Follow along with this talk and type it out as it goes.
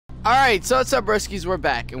Alright, so what's up, Broskis? We're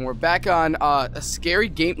back, and we're back on a scary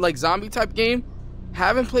game, like zombie type game.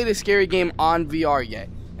 Haven't played a scary game on VR yet.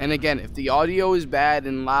 And again, if the audio is bad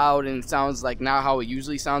and loud and it sounds like not how it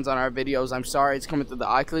usually sounds on our videos, I'm sorry, it's coming through the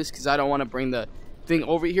Oculus because I don't want to bring the thing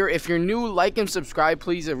over here. If you're new, like and subscribe,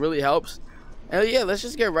 please. It really helps. And yeah, let's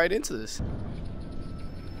just get right into this.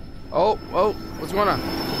 Oh, what's going on?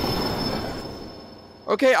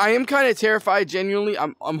 Okay, I am kind of terrified, genuinely.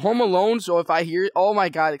 I'm home alone, so if I hear, oh my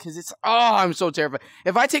god, because it's, I'm so terrified.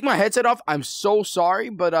 If I take my headset off, I'm so sorry,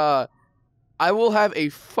 but I will have a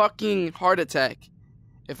fucking heart attack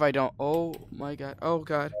if I don't. Oh my god, oh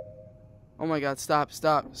god. Oh my god, stop.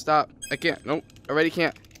 I can't, nope, already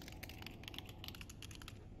can't.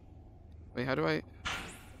 Wait, how do I?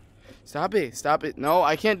 Stop it. No,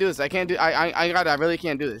 I can't do this. I really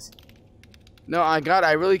can't do this. No,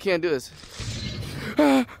 I really can't do this.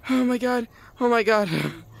 Oh my god.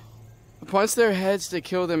 Punch their heads to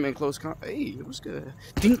kill them in close combat. Hey, it was good.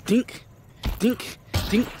 Dink.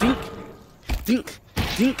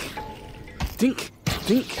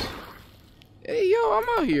 Hey, yo, I'm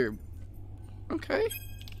out here. Okay.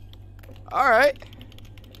 Alright.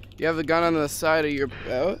 You have the gun on the side of your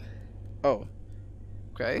belt. Oh.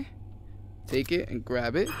 Okay. Take it and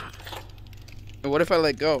grab it. And what if I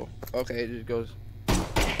let go? Okay, it just goes.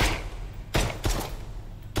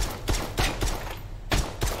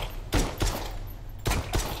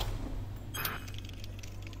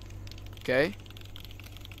 Okay.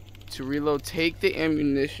 To reload, take the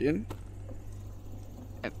ammunition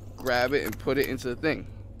and grab it and put it into the thing.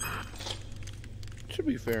 Should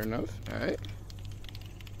be fair enough. Alright.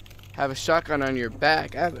 Have a shotgun on your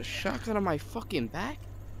back. I have a shotgun on my fucking back?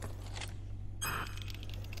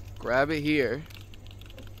 Grab it here.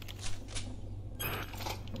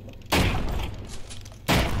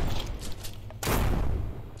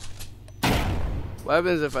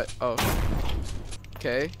 Weapons if I... Oh.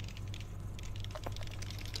 Okay.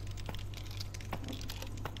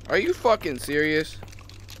 Are you fucking serious?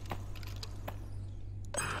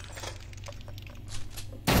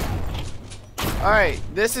 Alright,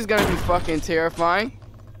 this is gonna be fucking terrifying.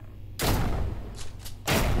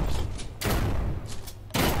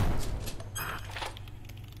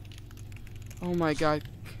 Oh my god.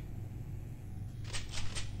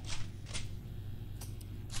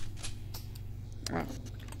 Wow.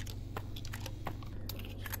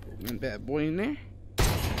 One bad boy in there.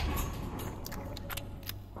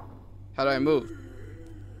 How do I move?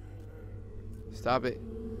 Stop it.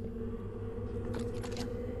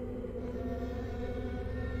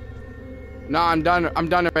 No, I'm done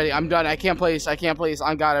already. I'm done. I can't play this.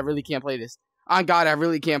 On God, I really can't play this. On God, I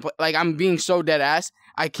really can't play. Like, I'm being so dead ass.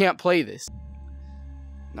 I can't play this.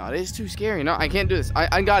 No, this is too scary. No, I can't do this.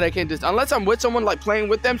 On God, I can't do this. Unless I'm with someone, like, playing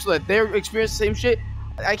with them so that they're experiencing the same shit.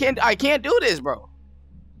 I can't do this, bro.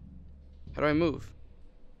 How do I move?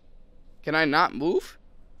 Can I not move?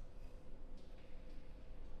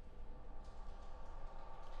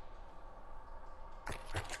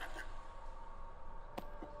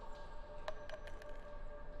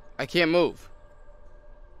 I can't move.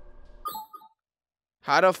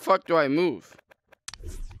 How the fuck do I move?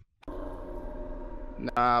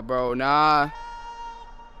 Nah, bro, nah.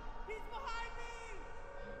 He's behind me.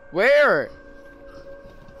 Where?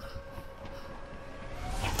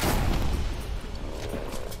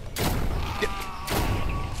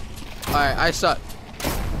 Alright, I suck.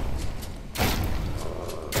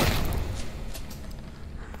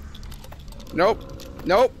 Nope.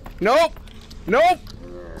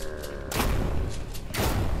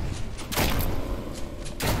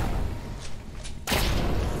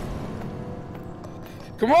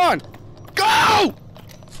 Come on! Go!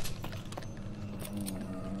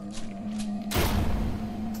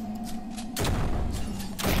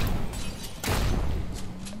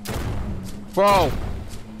 Bro.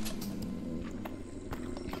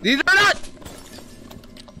 These are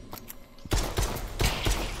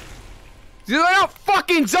not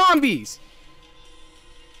fucking zombies!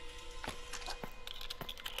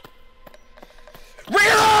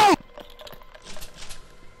 Reload!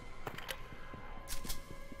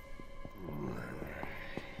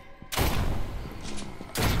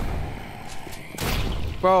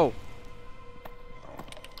 Bro.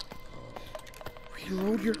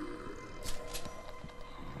 Reload your...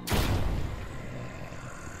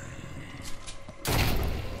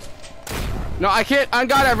 No, I can't. On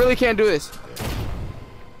God, I really can't do this.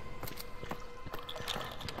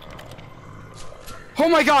 Oh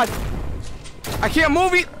my God. I can't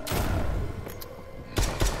move it.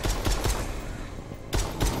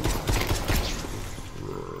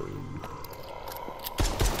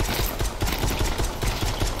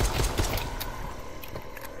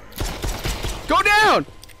 Go down!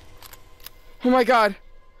 Oh my god.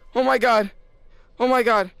 Oh my god. Oh my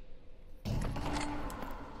god.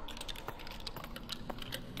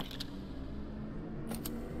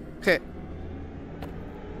 Okay.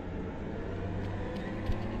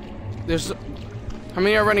 There's... How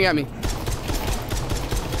many are running at me?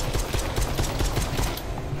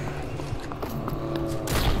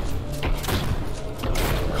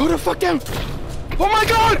 Go the fuck down! Oh my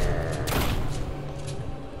god!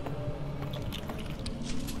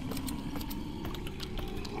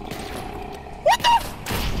 What the?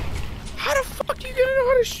 How the fuck are you gonna know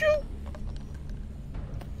how to shoot?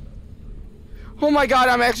 Oh my god,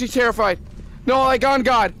 I'm actually terrified. No, like on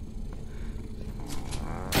God.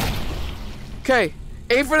 Okay,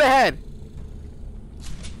 aim for the head.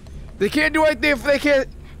 They can't do anything if they can't.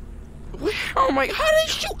 Oh my, how are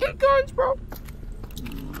they shooting guns, bro?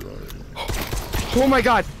 Oh my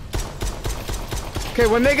god. Okay,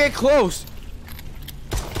 when they get close,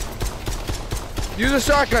 use a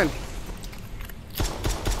shotgun.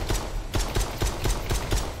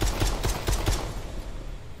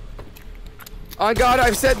 On God,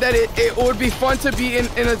 I've said that it would be fun to be in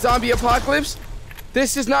a zombie apocalypse.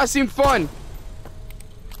 This does not seem fun.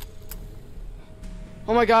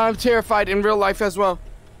 Oh my god, I'm terrified in real life as well.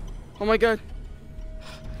 Oh my god.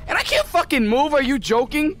 And I can't fucking move, are you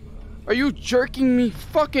joking? Are you jerking me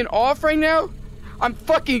fucking off right now? I'm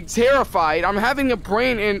fucking terrified. I'm having a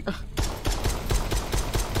brain in...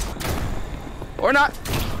 Or not.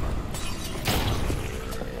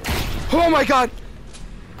 Oh my god.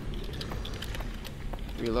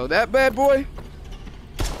 Reload that bad boy.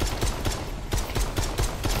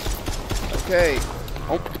 Okay.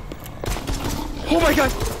 Oh my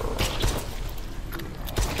god.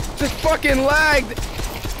 Just fucking lagged.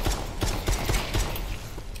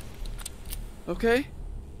 Okay.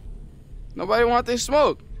 Nobody want this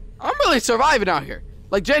smoke. I'm really surviving out here.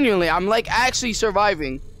 Like genuinely, I'm like actually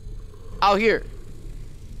surviving out here.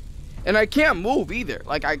 And I can't move either.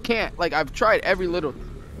 Like I can't, like I've tried every little.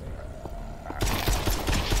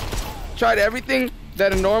 Tried everything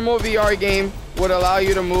that a normal VR game would allow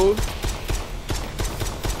you to move.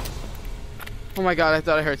 Oh my god, I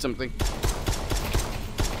thought I heard something.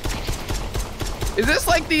 Is this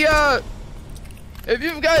like the if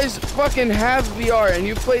you guys fucking have VR and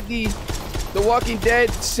you played the Walking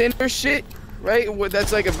Dead Sinner shit, right?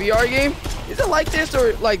 That's like a VR game. Is it like this,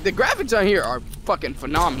 or like the graphics on here are fucking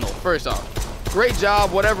phenomenal? First off, great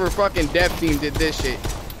job, whatever fucking dev team did this shit.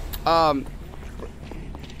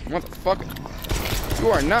 Motherfucker, you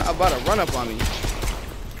are not about to run up on me.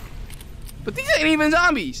 But these ain't even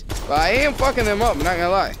zombies. But I am fucking them up, I'm not gonna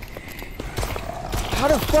lie. How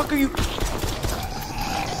the fuck are you?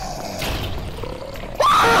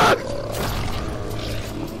 Ah!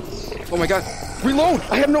 Oh my god. Reload!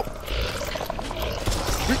 I have no...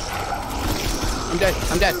 I'm dead.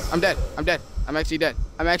 I'm dead. I'm dead. I'm dead. I'm actually dead.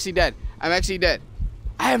 I'm actually dead. I'm actually dead.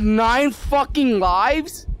 I have 9 fucking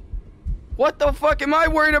lives? What the fuck am I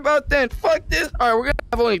worried about then? Fuck this. Alright, we're gonna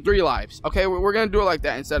have only 3 lives. Okay, we're gonna do it like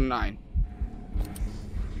that instead of 9.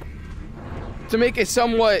 To make it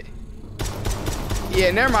somewhat...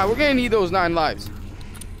 Yeah, never mind. We're gonna need those 9 lives.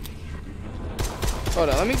 Hold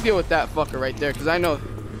on, let me deal with that fucker right there, because I know...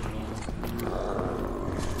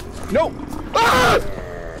 No! Ah!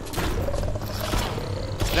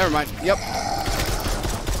 Never mind. Yep.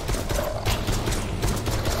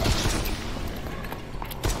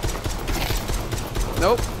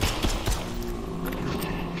 Nope.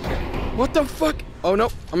 What the fuck? Oh,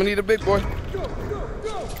 nope. I'm gonna need a big boy. Go, go,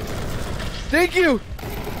 go. Thank you!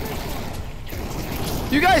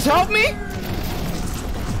 You guys help me?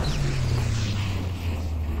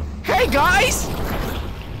 Hey, guys!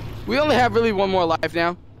 We only have really 1 more life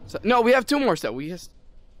now. So, no, we have 2 more still. We just...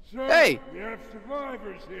 Sir, hey! We have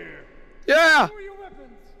survivors here. Yeah! Where are your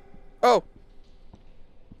weapons? Oh.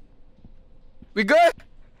 We good?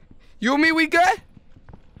 You and me, we good?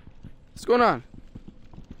 What's going on?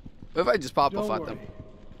 What if I just pop off at them?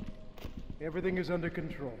 Everything is under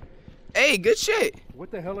control. Hey, good shit.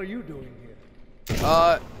 What the hell are you doing here?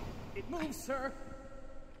 It moves, sir.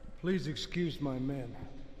 Please excuse my men.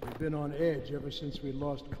 We've been on edge ever since we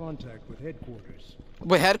lost contact with headquarters.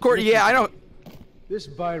 Wait, headquarters? Yeah, I don't... This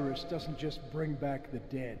virus doesn't just bring back the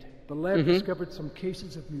dead. The lab discovered some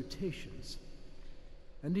cases of mutations.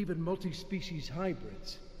 And even multi-species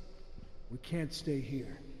hybrids. We can't stay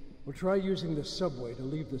here. We'll try using the subway to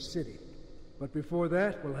leave the city. But before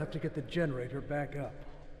that, we'll have to get the generator back up.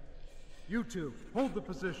 You two, hold the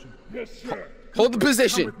position. Yes, sir. Hold the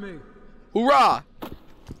position. Come with me. Hoorah!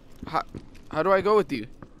 How do I go with you?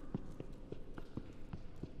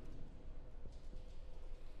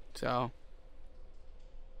 So,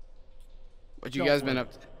 What you guys been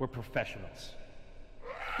up to? We're professionals.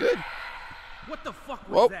 Good. What the fuck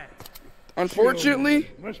was Well, that? unfortunately,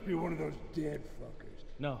 Must be one of those dead fuckers.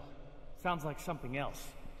 No, sounds like something else.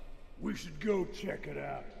 We should go check it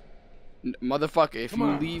out. motherfucker, if you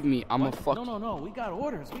on. leave me, I'm a fuck. No, we got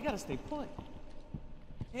orders. We gotta stay put.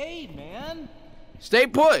 Hey, man. Stay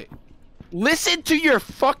put. Listen to your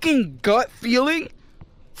fucking gut feeling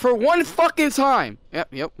for one fucking time.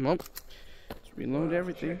 Yep. Well, let's reload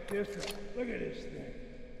everything. Check this out. Look at this thing.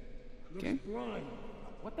 Looks Okay. blind.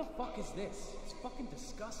 What the fuck is this? It's fucking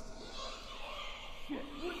disgusting. Shit,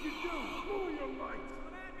 what'd you do? Lower your lights.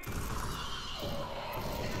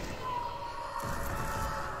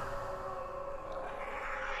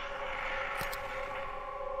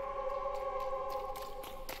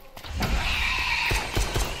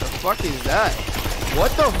 The fuck is that?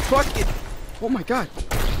 What the fuck is... Oh my god.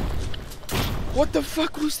 What the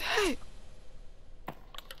fuck was that?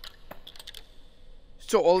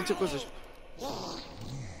 So all it took was a...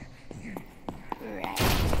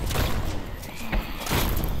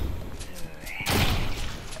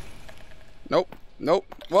 Nope.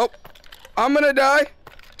 Well, I'm gonna die.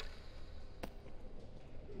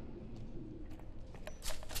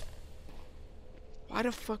 Why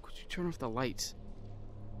the fuck would you turn off the lights?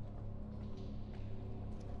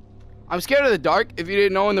 I'm scared of the dark. If you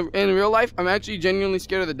didn't know, in real life, I'm actually genuinely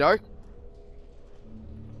scared of the dark.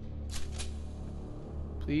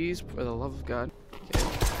 Please, for the love of God.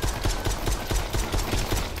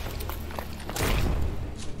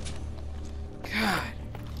 Okay. God.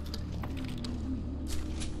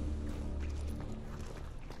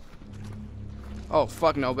 Oh,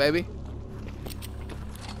 fuck no, baby.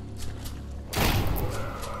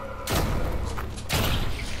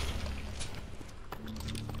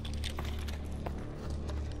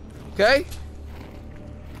 Okay.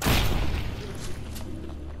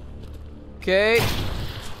 Okay.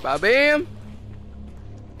 Ba-bam.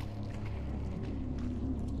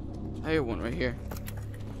 I hear one right here.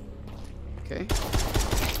 Okay.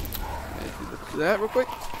 Do that real quick.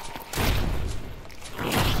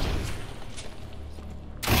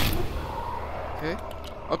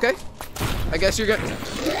 Okay. I guess you're gonna...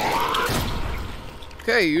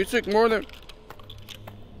 Okay, you took more than...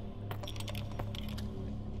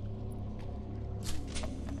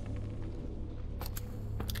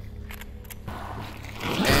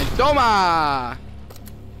 And toma!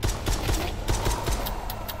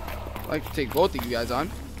 I'd like to take both of you guys on.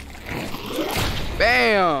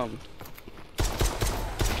 Bam!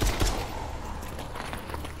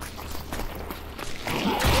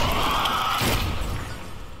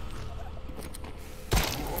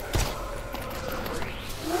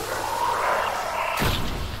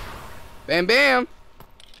 Bam, bam.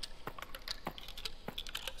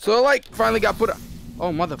 So, like, finally got put up. Oh,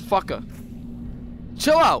 motherfucker.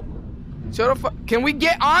 Chill out. Shut the fuck. Can we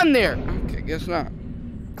get on there? Okay, guess not.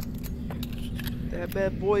 That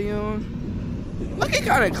bad boy on. Looking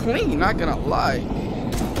kind of clean, not gonna lie.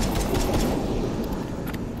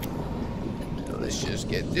 So let's just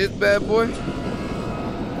get this bad boy.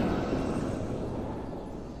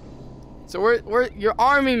 So we're your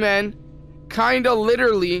army men kinda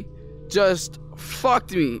literally just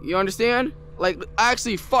fucked me. You understand? Like,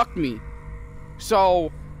 actually fucked me.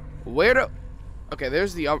 So, where the... Okay,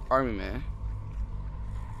 there's the army man.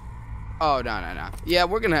 Oh, no. Yeah,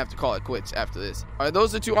 we're gonna have to call it quits after this. Are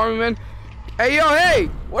those the two army men? Hey, yo, hey!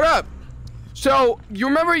 What up? So, you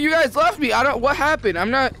remember you guys left me. I don't... What happened?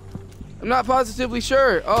 I'm not positively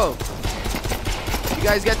sure. Oh. You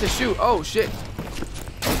guys got to shoot. Oh, shit.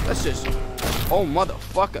 Let's just... Oh,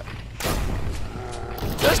 motherfucker.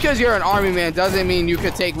 Just because you're an army man doesn't mean you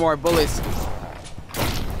could take more bullets.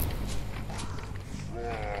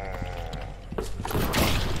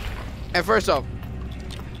 And first off,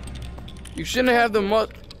 you shouldn't have the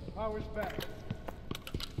Power's back.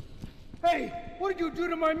 Hey, what did you do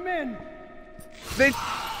to my men? They...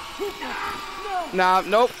 No. Nah,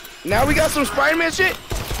 nope. Now we got some Spider-Man shit.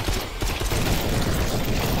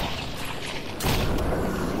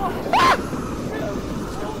 Ah!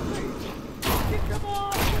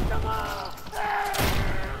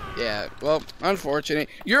 Yeah, well, unfortunate.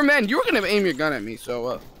 Your men, you were gonna aim your gun at me,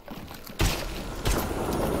 so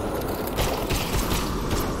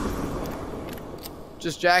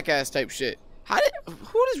just jackass type shit.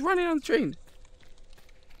 Who is running on the train?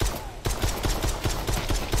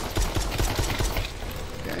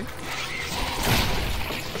 Okay.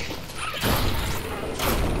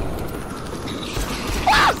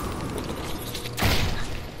 Ah!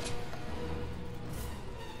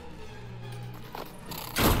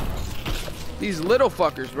 These little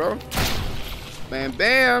fuckers, bro. Bam,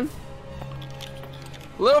 bam.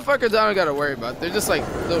 Little fuckers I don't gotta worry about. They're just like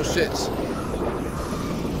little shits.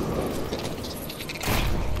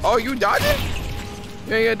 Oh, you dodging?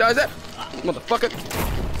 You ain't gonna dodge that? Motherfucker.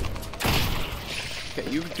 Okay,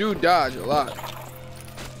 you do dodge a lot.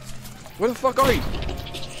 Where the fuck are you?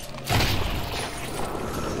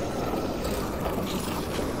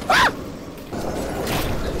 Ah!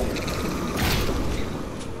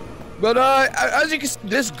 But as you can see,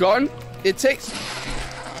 this gun, it takes.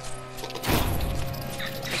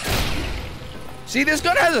 See, this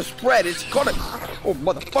gun has a spread. It's called a. Oh,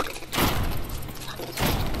 motherfucker.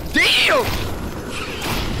 Damn!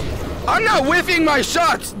 I'm not whiffing my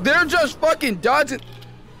shots. They're just fucking dodging.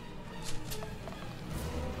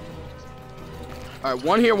 All right,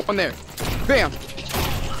 one here, one there. Bam.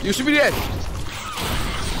 You should be dead.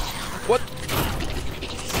 What?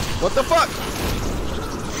 What the fuck?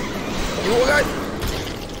 You all guys?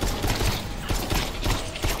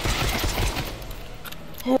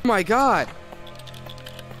 Oh my god.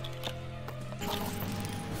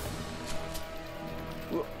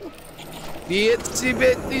 The itsy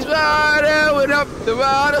bitty spider went up the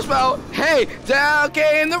water spout. Hey, down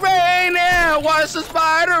came the rain and washed the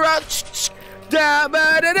spider out. Down,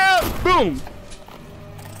 boom.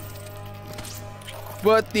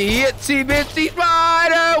 But the itsy bitty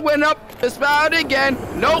spider went up the spout again.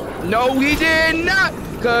 Nope, no he did not.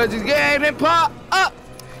 Cause he's getting pop up.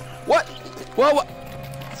 What? What?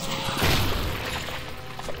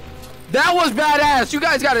 That was badass. You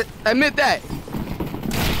guys gotta admit that.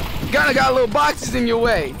 Kinda got little boxes in your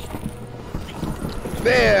way.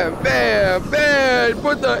 Bam, bam, bam.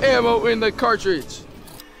 Put the ammo in the cartridge.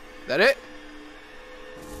 That it?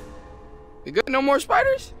 We good? No more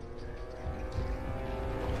spiders?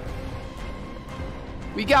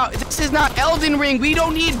 We got. This is not Elden Ring. We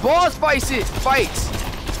don't need boss fights.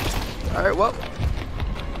 All right, well.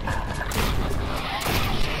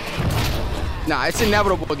 Nah, it's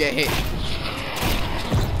inevitable to get hit.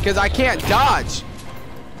 Cause I can't dodge.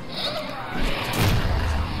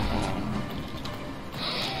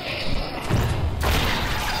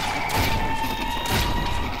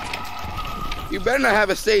 You better not have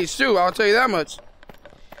a stage 2, I'll tell you that much.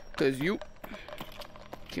 Cause you...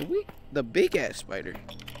 Can we... The big ass spider.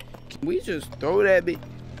 Can we just throw that bit?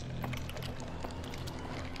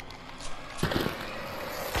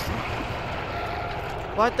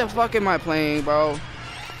 What the fuck am I playing, bro?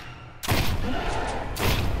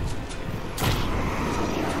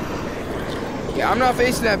 Yeah, I'm not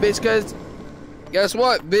facing that bitch cause... Guess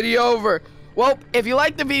what? Video over. Well, if you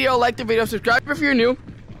like the video, subscribe if you're new.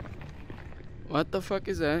 What the fuck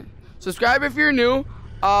is that? Subscribe if you're new.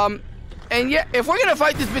 And yeah, if we're gonna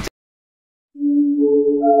fight this bitch.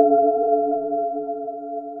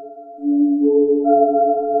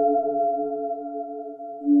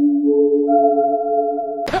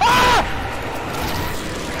 Ah!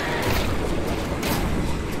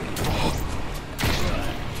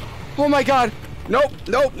 Oh my god. Nope,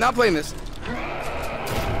 nope, not playing this.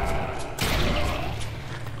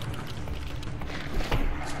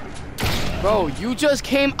 Bro, you just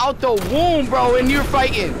came out the womb, bro, and you're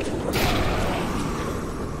fighting.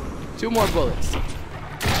 2 more bullets.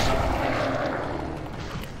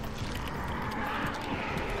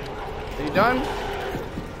 Are you done?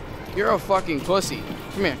 You're a fucking pussy.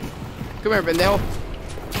 Come here. Come here, pendejo.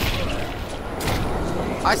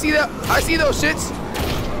 I see that. I see those shits.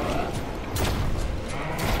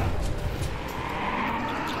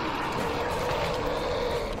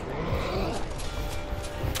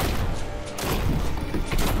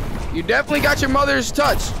 You definitely got your mother's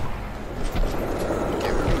touch.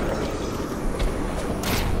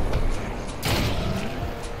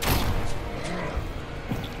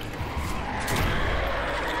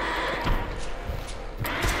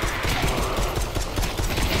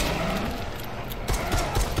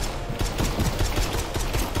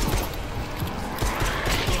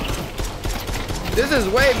 This is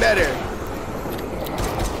way better.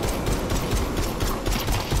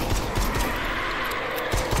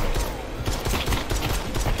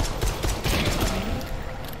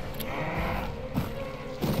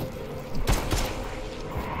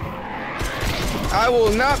 I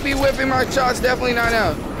will not be whipping my shots, definitely not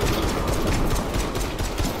now.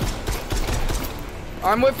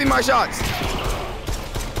 I'm whipping my shots.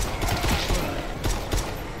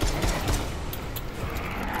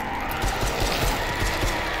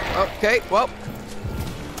 Okay, well.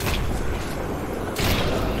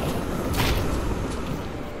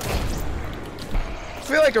 I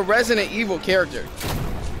feel like a Resident Evil character.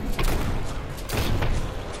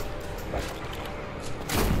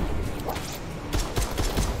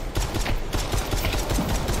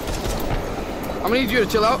 I'm gonna need you to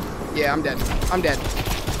chill out. Yeah, I'm dead. I'm dead.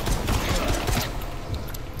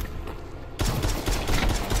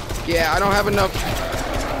 Yeah, I don't have enough.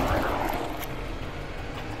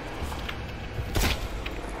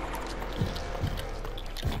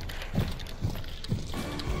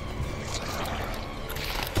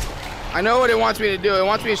 I know what it wants me to do. It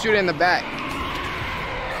wants me to shoot it in the back.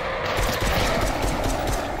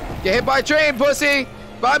 Get hit by a train, pussy.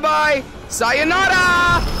 Bye-bye.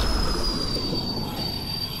 Sayonara.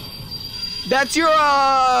 That's your,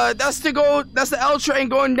 that's the L train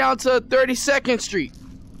going down to 32nd Street.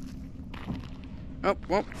 Oh,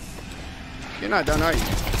 well. You're not done, are you?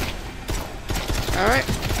 Alright.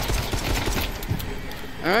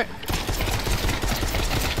 Alright.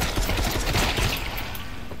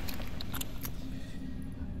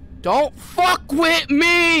 Don't fuck with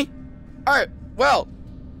me! Alright, well.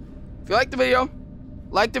 If you like the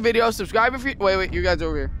video, subscribe if you... Wait, you guys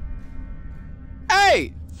over here.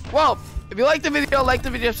 Hey! Well, if you like the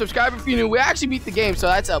video, subscribe if you're new. We actually beat the game, so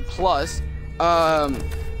that's a plus. And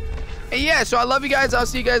yeah, so I love you guys. I'll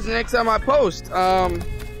see you guys the next time I post.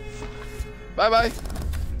 Bye-bye.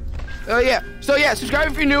 Yeah. So yeah,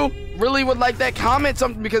 subscribe if you're new. Really would like that. Comment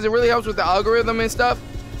something because it really helps with the algorithm and stuff.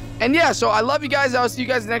 And yeah, so I love you guys. I'll see you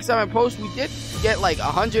guys the next time I post. We did get like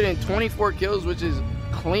 124 kills, which is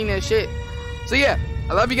clean as shit. So yeah,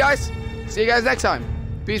 I love you guys. See you guys next time.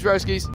 Peace, Broskis.